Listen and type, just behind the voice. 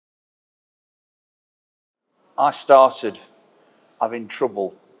I started having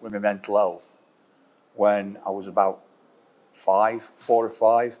trouble with my mental health when I was about 4 or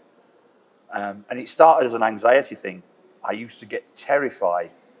 5. And it started as an anxiety thing. I used to get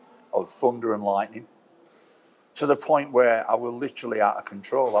terrified of thunder and lightning to the point where I was literally out of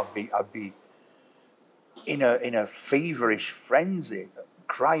control. I'd be in a feverish frenzy,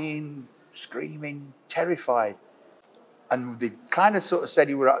 crying, screaming, terrified. And they kind of sort of said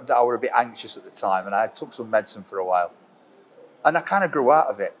that I were a bit anxious at the time, and I took some medicine for a while. And I kind of grew out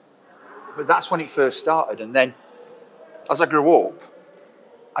of it. But that's when it first started. And then as I grew up,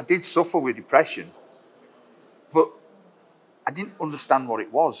 I did suffer with depression, but I didn't understand what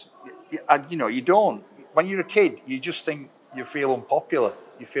it was. You don't. When you're a kid, you just think you feel unpopular.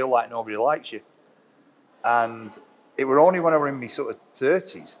 You feel like nobody likes you. And it was only when I was in my sort of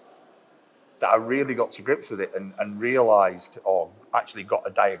 30s that I really got to grips with it and realised, or actually got a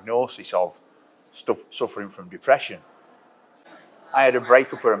diagnosis of suffering from depression. I had a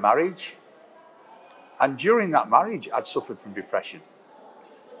breakup of a marriage, and during that marriage, I'd suffered from depression.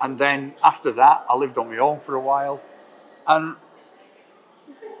 And then after that, I lived on my own for a while. And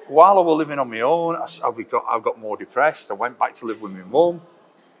while I was living on my own, I got more depressed. I went back to live with my mum,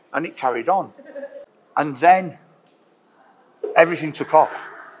 and it carried on. And then everything took off.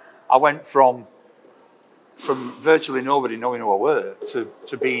 I went from virtually nobody knowing who I were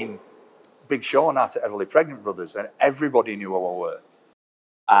to being Big Shaun out at Everly Pregnant Brothers, and everybody knew who I were.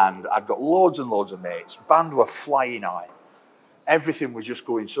 And I'd got loads and loads of mates. Band were flying high. Everything was just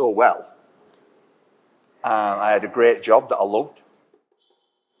going so well. I had a great job that I loved.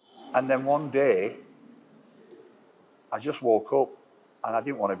 And then one day, I just woke up and I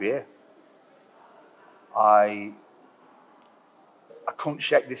didn't want to be here. I couldn't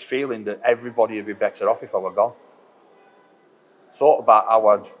shake this feeling that everybody would be better off if I were gone. Thought about how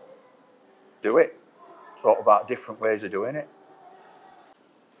I'd do it. Thought about different ways of doing it.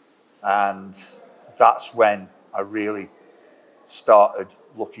 And that's when I really started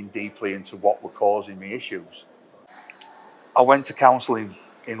looking deeply into what were causing me issues. I went to counselling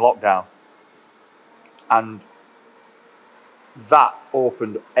in lockdown, and that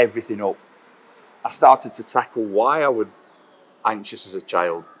opened everything up. I started to tackle why I was anxious as a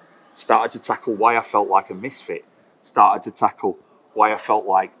child, started to tackle why I felt like a misfit, started to tackle why I felt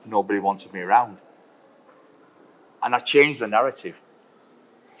like nobody wanted me around. And I changed the narrative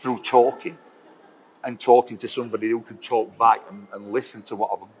through talking to somebody who could talk back and listen to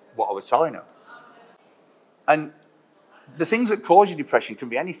what I was telling them. And the things that cause you depression can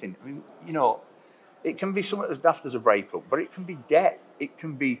be anything. I mean, it can be something as daft as a breakup, but it can be debt. It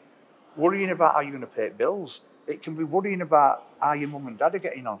can be worrying about how you're going to pay bills. It can be worrying about how your mum and dad are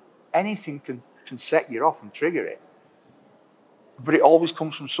getting on. Anything can set you off and trigger it. But it always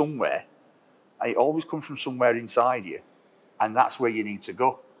comes from somewhere. It always comes from somewhere inside you. And that's where you need to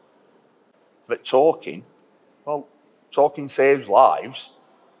go. But talking saves lives,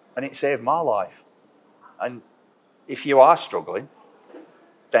 and it saved my life. And if you are struggling,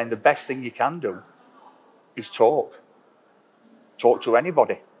 then the best thing you can do is talk. Talk to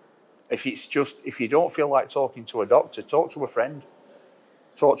anybody. If you don't feel like talking to a doctor, talk to a friend.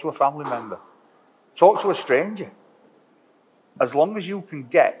 Talk to a family member. Talk to a stranger. As long as you can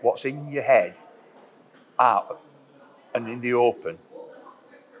get what's in your head out and in the open,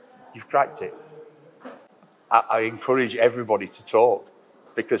 you've cracked it. I encourage everybody to talk,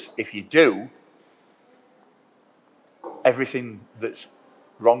 because if you do, everything that's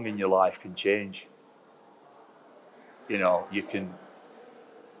wrong in your life can change. You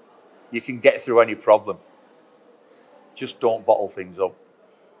can get through any problem. Just don't bottle things up.